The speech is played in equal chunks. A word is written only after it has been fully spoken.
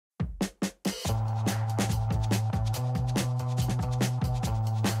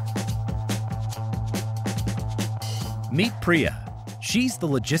Meet Priya. She's the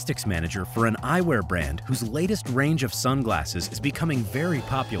logistics manager for an eyewear brand whose latest range of sunglasses is becoming very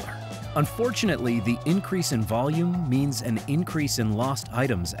popular. Unfortunately, the increase in volume means an increase in lost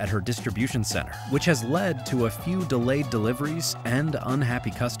items at her distribution center, which has led to a few delayed deliveries and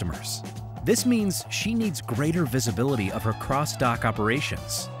unhappy customers. This means she needs greater visibility of her cross-dock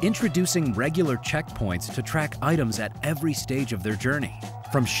operations, introducing regular checkpoints to track items at every stage of their journey,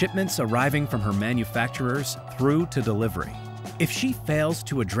 from shipments arriving from her manufacturers through to delivery. If she fails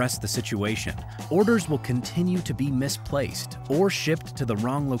to address the situation, orders will continue to be misplaced or shipped to the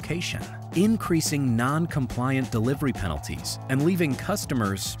wrong location, increasing non-compliant delivery penalties and leaving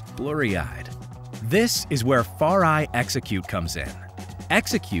customers blurry-eyed. This is where FarEye Execute comes in.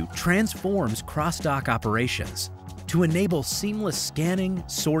 Execute transforms cross-dock operations to enable seamless scanning,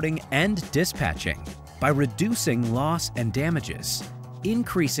 sorting, and dispatching by reducing loss and damages,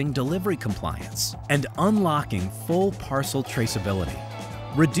 increasing delivery compliance, and unlocking full parcel traceability.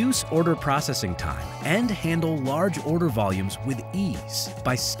 Reduce order processing time and handle large order volumes with ease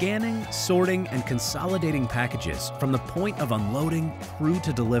by scanning, sorting, and consolidating packages from the point of unloading through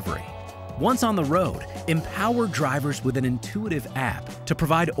to delivery. Once on the road, empower drivers with an intuitive app to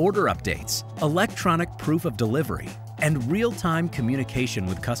provide order updates, electronic proof of delivery, and real-time communication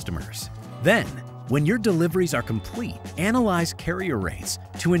with customers. Then, when your deliveries are complete, analyze carrier rates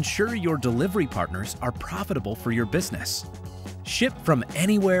to ensure your delivery partners are profitable for your business. Ship from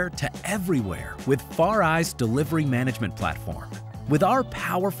anywhere to everywhere with FarEye's delivery management platform. With our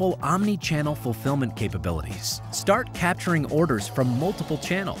powerful omni-channel fulfillment capabilities, start capturing orders from multiple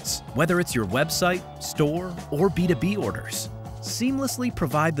channels, whether it's your website, store, or B2B orders. Seamlessly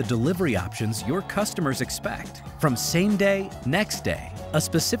provide the delivery options your customers expect, from same day, next day, a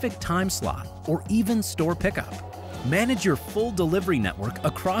specific time slot, or even store pickup. Manage your full delivery network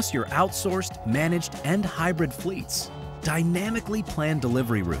across your outsourced, managed, and hybrid fleets. Dynamically plan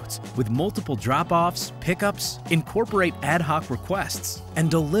delivery routes with multiple drop-offs, pickups, incorporate ad hoc requests, and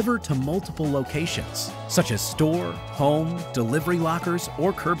deliver to multiple locations, such as store, home, delivery lockers,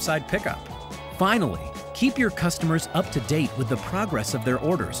 or curbside pickup. Finally, keep your customers up to date with the progress of their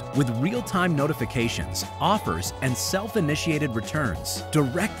orders with real-time notifications, offers, and self-initiated returns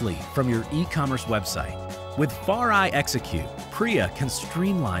directly from your e-commerce website. With FarEye Execute, Priya can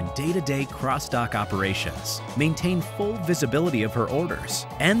streamline day-to-day cross-dock operations, maintain full visibility of her orders,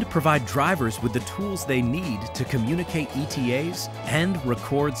 and provide drivers with the tools they need to communicate ETAs and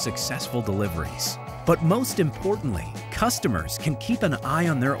record successful deliveries. But most importantly, customers can keep an eye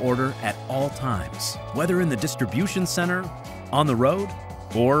on their order at all times, whether in the distribution center, on the road,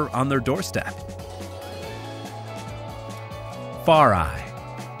 or on their doorstep. FarEye,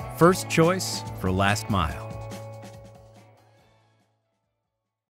 first choice for last mile.